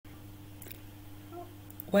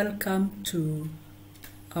Welcome to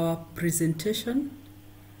our presentation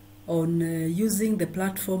on using the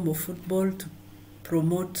platform of football to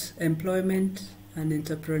promote employment and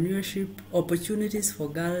entrepreneurship opportunities for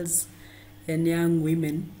girls and young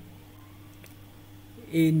women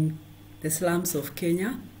in the slums of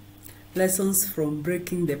Kenya. Lessons from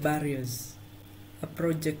Breaking the Barriers, a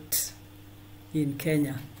project in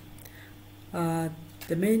Kenya.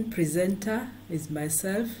 The main presenter is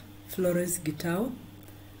myself, Florence Gitau,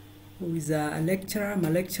 who is a lecturer. I'm a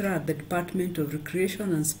lecturer at the Department of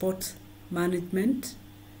Recreation and Sports Management,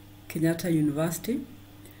 Kenyatta University.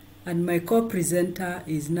 And my co-presenter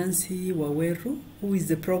is Nancy Waweru, who is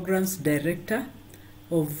the Programs Director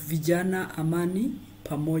of Vijana Amani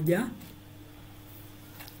Pamoja.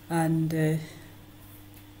 And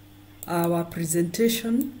our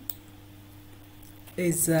presentation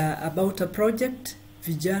is about a project,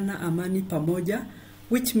 Vijana Amani Pamoja,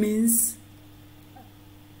 which means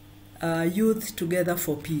Youth Together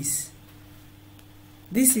for Peace.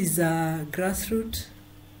 This is a grassroots,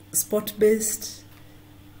 sport-based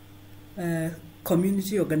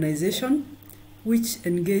community organization which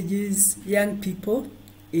engages young people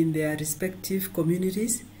in their respective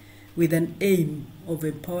communities with an aim of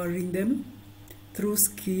empowering them through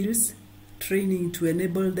skills, training to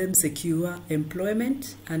enable them secure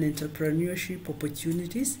employment and entrepreneurship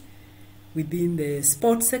opportunities within the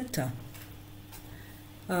sports sector.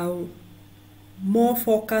 More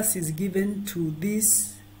focus is given to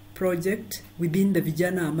this project within the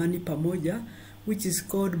Vijana Amani Pamoja, which is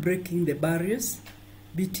called Breaking the Barriers,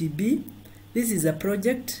 BTB. This is a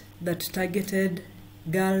project that targeted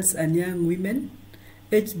girls and young women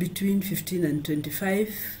aged between 15 and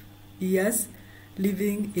 25 years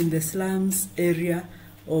living in the slums area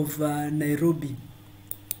of Nairobi.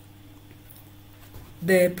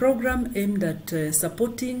 The program aimed at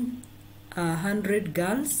supporting 100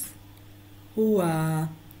 girls who are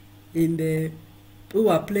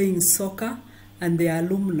playing soccer and their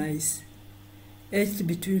alumni aged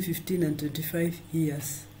between 15 and 25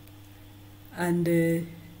 years. And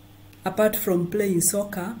apart from playing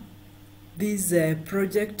soccer, this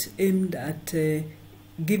project aimed at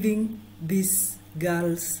giving these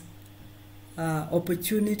girls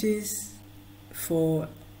opportunities for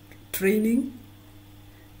training,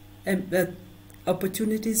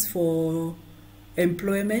 opportunities for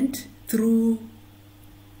employment through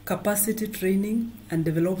capacity training and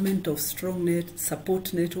development of strong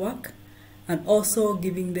support network, and also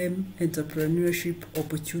giving them entrepreneurship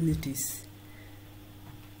opportunities.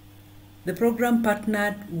 The program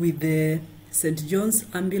partnered with the St. John's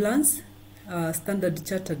Ambulance, Standard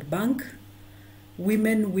Chartered Bank,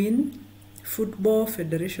 Women Win, Football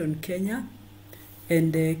Federation Kenya,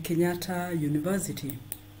 and Kenyatta University.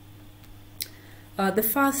 The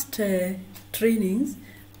first trainings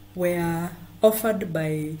were offered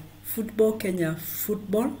by Football Kenya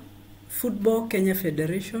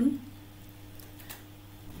Federation,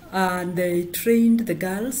 and they trained the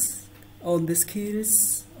girls on the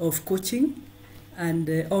skills of coaching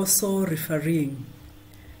and also refereeing.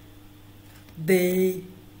 They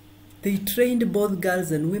trained both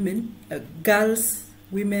girls and women,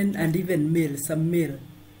 women, and even some male,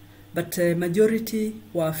 but majority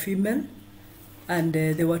were female, and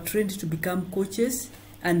they were trained to become coaches,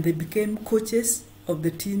 and they became coaches of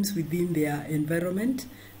the teams within their environment,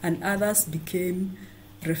 and others became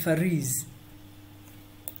referees.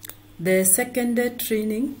 The second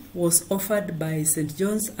training was offered by St.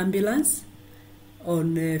 John's Ambulance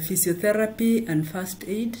on physiotherapy and first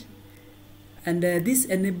aid, and this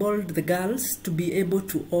enabled the girls to be able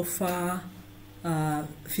to offer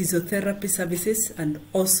physiotherapy services and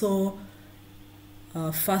also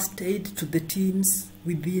first aid to the teams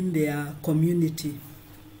within their community.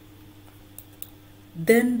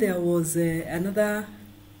 Then there was another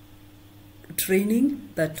training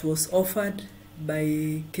that was offered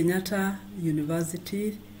by Kenyatta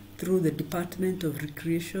University through the Department of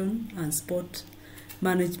Recreation and Sport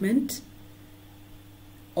Management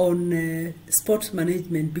on sport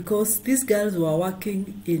management, because these girls were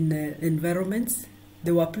working in environments.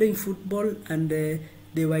 They were playing football and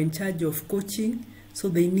they were in charge of coaching, so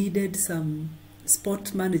they needed some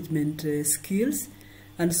sport management skills.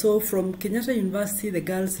 And so from Kenyatta University, the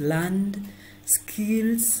girls learned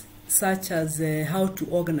skills such as how to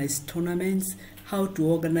organize tournaments, how to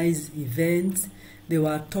organize events. They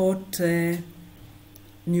were taught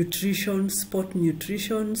nutrition, sport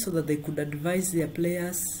nutrition, so that they could advise their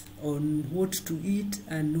players on what to eat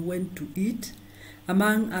and when to eat,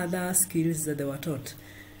 among other skills that they were taught.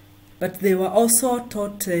 But they were also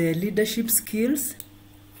taught leadership skills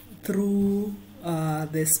through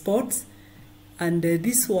the sports, And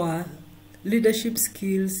these were leadership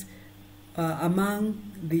skills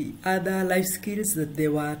among the other life skills that they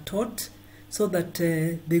were taught, so that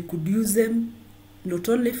they could use them not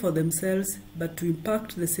only for themselves, but to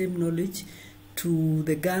impact the same knowledge to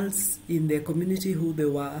the girls in their community who they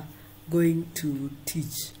were going to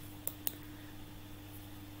teach.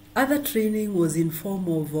 Other training was in form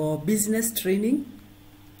of business training.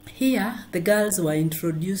 Here, the girls were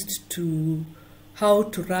introduced to how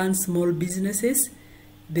to run small businesses.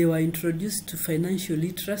 They were introduced to financial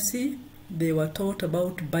literacy. They were taught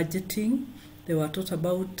about budgeting. They were taught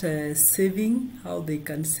about saving, how they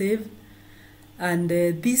can save. And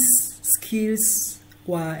these skills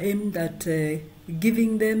were aimed at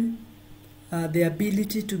giving them the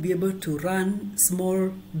ability to be able to run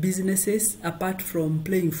small businesses apart from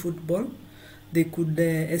playing football. They could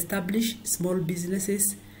establish small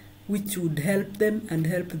businesses which would help them and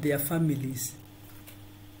help their families.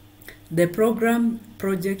 The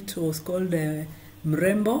project was called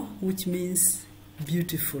Mrembo, which means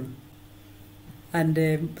beautiful.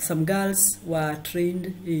 And some girls were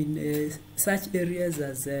trained in such areas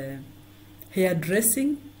as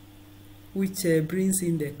hairdressing, which brings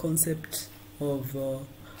in the concept of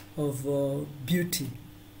beauty,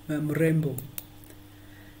 Mrembo.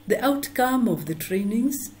 The outcome of the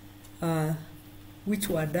trainings, which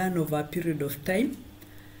were done over a period of time,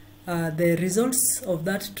 the results of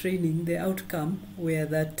that training, the outcome, were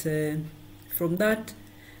that from that,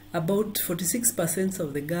 about 46%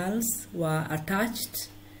 of the girls were attached,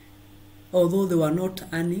 although they were not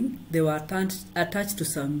earning. They were attached to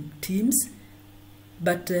some teams,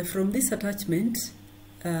 but from this attachment,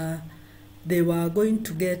 they were going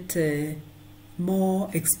to get more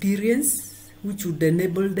experience, which would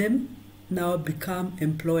enable them now become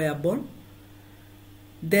employable.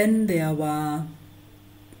 Then there were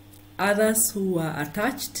others who were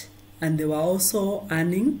attached and they were also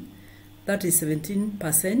earning. That is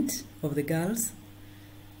 17% of the girls,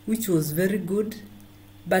 which was very good.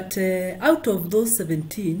 But out of those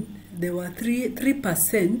 17, there were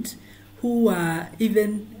 3% who were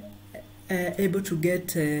even able to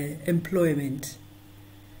get employment.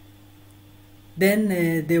 Then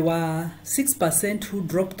there were 6% who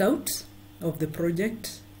dropped out of the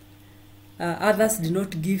project. Others did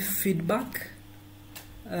not give feedback.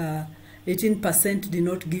 18% did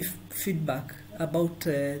not give feedback about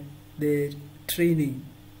the training.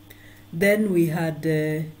 Then we had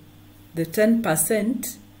the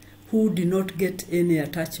 10% who did not get any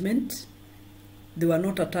attachment. They were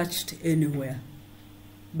not attached anywhere.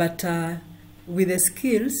 But with the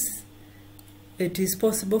skills, it is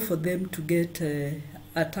possible for them to get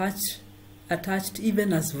attached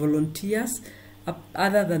even as volunteers.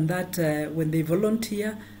 Other than that, when they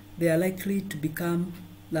volunteer, they are likely to become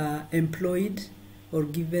employed or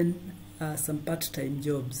given some part-time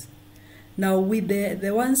jobs. Now, with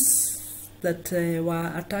the ones that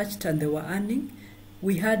were attached and they were earning,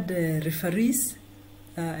 we had referees,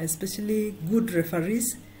 especially good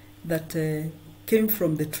referees that came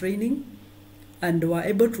from the training and were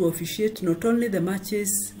able to officiate not only the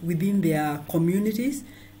matches within their communities,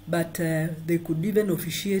 but they could even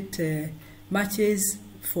officiate matches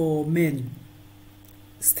for men,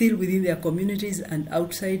 still within their communities and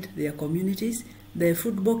outside their communities. The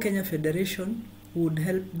Football Kenya Federation would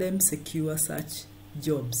help them secure such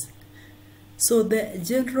jobs. So the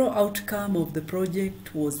general outcome of the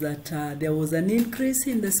project was that there was an increase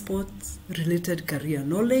in the sports-related career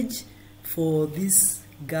knowledge for these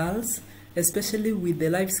girls, especially with the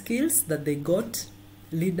life skills that they got,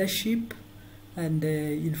 leadership and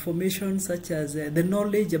information such as the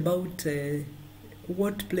knowledge about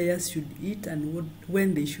what players should eat and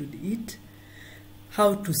when they should eat,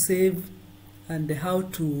 how to save and how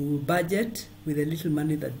to budget with the little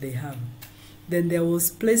money that they have. Then there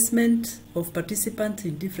was placement of participants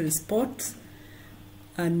in different sports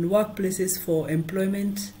and workplaces for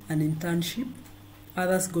employment and internship.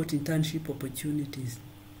 Others got internship opportunities.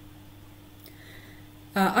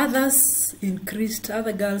 Other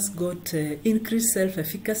girls got increased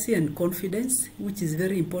self-efficacy and confidence, which is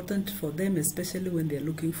very important for them, especially when they're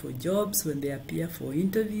looking for jobs, when they appear for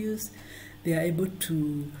interviews. They are able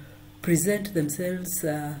to present themselves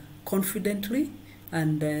confidently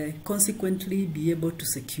and consequently be able to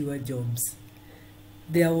secure jobs.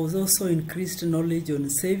 There was also increased knowledge on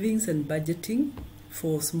savings and budgeting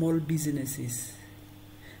for small businesses.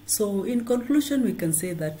 So in conclusion, we can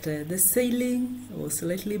say that the ceiling was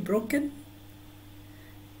slightly broken,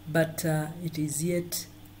 but it is yet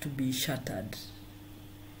to be shattered.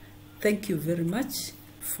 Thank you very much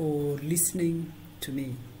for listening to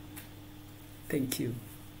me. Thank you.